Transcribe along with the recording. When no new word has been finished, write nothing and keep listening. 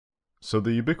So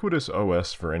the ubiquitous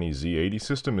OS for any Z80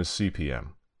 system is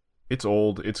CP/M. It's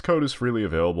old, its code is freely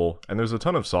available, and there's a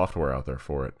ton of software out there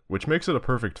for it, which makes it a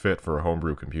perfect fit for a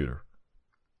homebrew computer.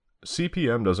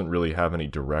 CP/M doesn't really have any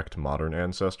direct modern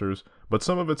ancestors, but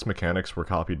some of its mechanics were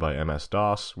copied by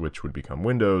MS-DOS, which would become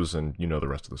Windows, and you know the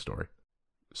rest of the story.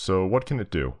 So what can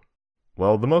it do?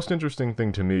 Well, the most interesting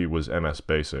thing to me was MS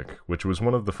Basic, which was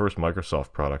one of the first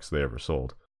Microsoft products they ever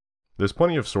sold. There's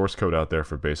plenty of source code out there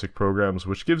for basic programs,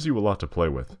 which gives you a lot to play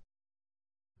with.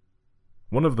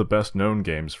 One of the best known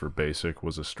games for BASIC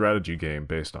was a strategy game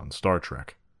based on Star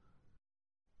Trek.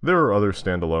 There are other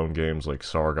standalone games like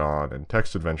Sargon and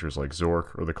text adventures like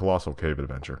Zork or the Colossal Cave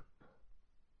Adventure.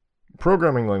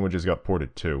 Programming languages got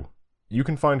ported too. You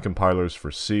can find compilers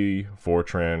for C,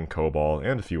 Fortran, COBOL,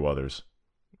 and a few others.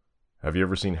 Have you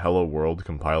ever seen Hello World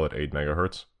compile at 8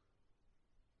 MHz?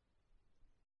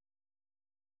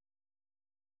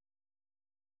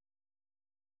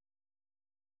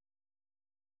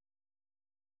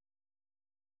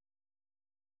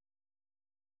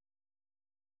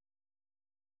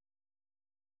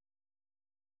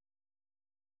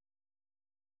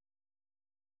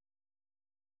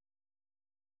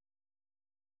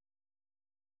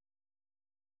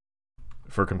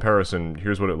 For comparison,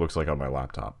 here's what it looks like on my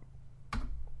laptop.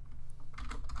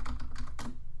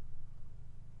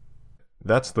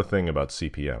 That's the thing about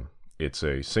CP/M. It's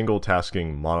a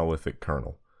single-tasking monolithic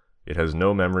kernel. It has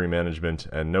no memory management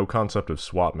and no concept of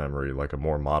swap memory like a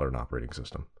more modern operating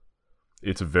system.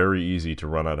 It's very easy to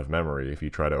run out of memory if you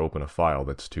try to open a file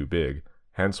that's too big,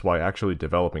 hence why actually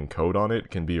developing code on it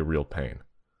can be a real pain.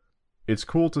 It's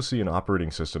cool to see an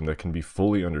operating system that can be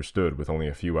fully understood with only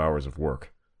a few hours of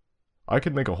work. I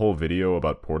could make a whole video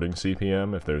about porting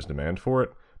CP/M if there's demand for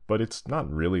it, but it's not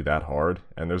really that hard,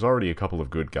 and there's already a couple of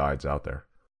good guides out there.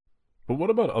 But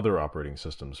what about other operating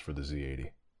systems for the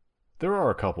Z80? There are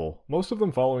a couple, most of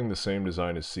them following the same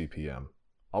design as CP/M.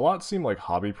 A lot seem like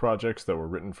hobby projects that were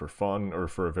written for fun or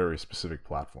for a very specific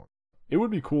platform. It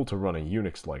would be cool to run a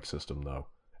Unix-like system though,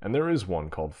 and there is one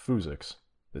called Fuzix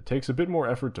that takes a bit more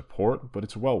effort to port, but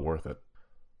it's well worth it.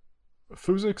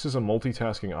 Fuzix is a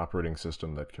multitasking operating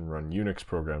system that can run Unix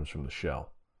programs from the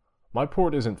shell. My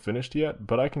port isn't finished yet,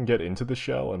 but I can get into the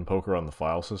shell and poke around the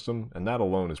file system, and that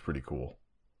alone is pretty cool.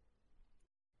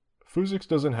 Fuzix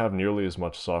doesn't have nearly as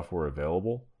much software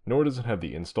available, nor does it have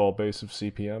the install base of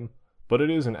CP/M, but it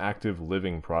is an active,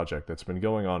 living project that's been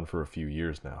going on for a few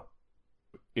years now.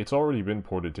 It's already been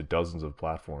ported to dozens of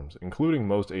platforms, including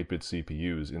most 8-bit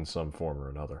CPUs in some form or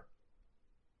another.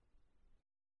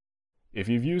 If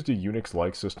you've used a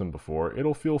Unix-like system before,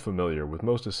 it'll feel familiar with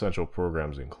most essential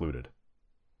programs included.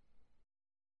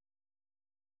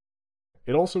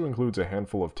 It also includes a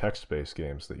handful of text-based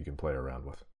games that you can play around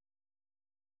with.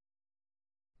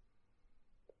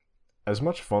 As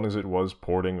much fun as it was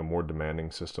porting a more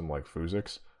demanding system like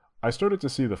Fuzix, I started to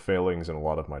see the failings in a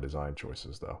lot of my design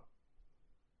choices though.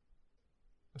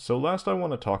 So last I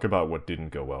want to talk about what didn't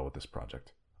go well with this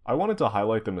project. I wanted to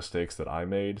highlight the mistakes that I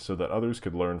made so that others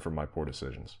could learn from my poor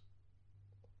decisions.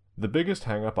 The biggest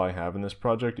hang-up I have in this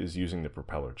project is using the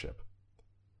propeller chip.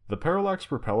 The Parallax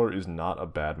propeller is not a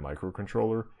bad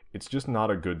microcontroller, it's just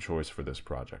not a good choice for this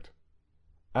project.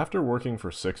 After working for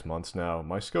 6 months now,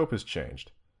 my scope has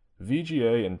changed.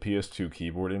 VGA and PS2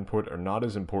 keyboard input are not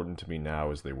as important to me now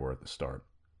as they were at the start.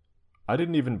 I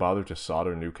didn't even bother to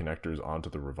solder new connectors onto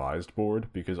the revised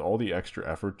board because all the extra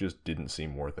effort just didn't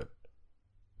seem worth it.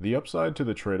 The upside to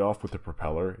the trade-off with the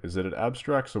propeller is that it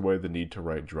abstracts away the need to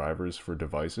write drivers for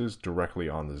devices directly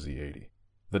on the Z80.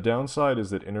 The downside is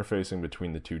that interfacing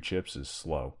between the two chips is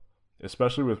slow,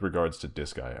 especially with regards to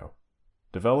disk I/O.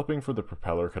 Developing for the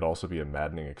propeller could also be a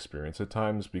maddening experience at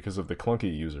times because of the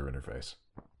clunky user interface.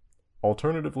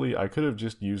 Alternatively, I could have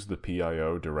just used the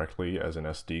PIO directly as an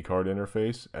SD card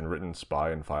interface and written SPI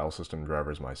and file system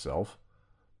drivers myself.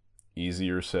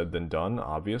 Easier said than done,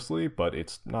 obviously, but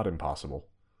it's not impossible.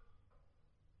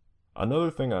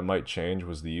 Another thing I might change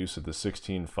was the use of the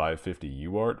 16550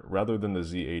 UART rather than the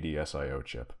Z80 SIO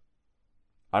chip.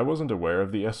 I wasn't aware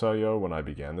of the SIO when I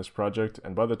began this project,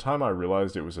 and by the time I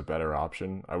realized it was a better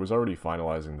option, I was already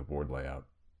finalizing the board layout.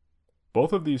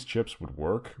 Both of these chips would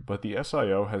work, but the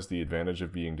SIO has the advantage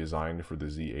of being designed for the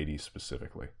Z80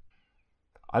 specifically.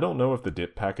 I don't know if the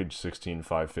DIP package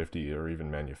 16550 are even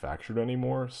manufactured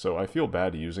anymore, so I feel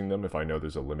bad using them if I know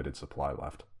there's a limited supply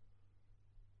left.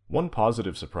 One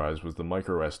positive surprise was the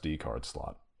micro SD card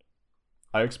slot.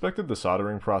 I expected the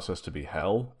soldering process to be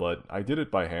hell, but I did it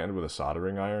by hand with a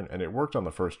soldering iron and it worked on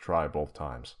the first try both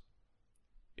times.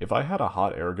 If I had a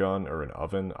hot air gun or an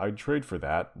oven, I'd trade for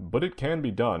that, but it can be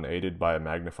done aided by a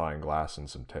magnifying glass and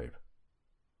some tape.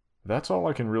 That's all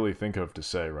I can really think of to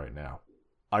say right now.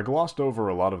 I glossed over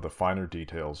a lot of the finer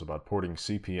details about porting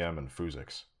CPM and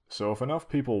Fuzix, so if enough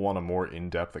people want a more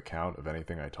in-depth account of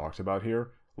anything I talked about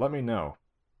here, let me know.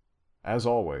 As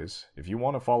always, if you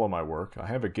want to follow my work, I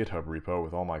have a GitHub repo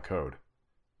with all my code.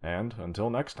 And until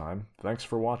next time, thanks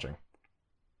for watching.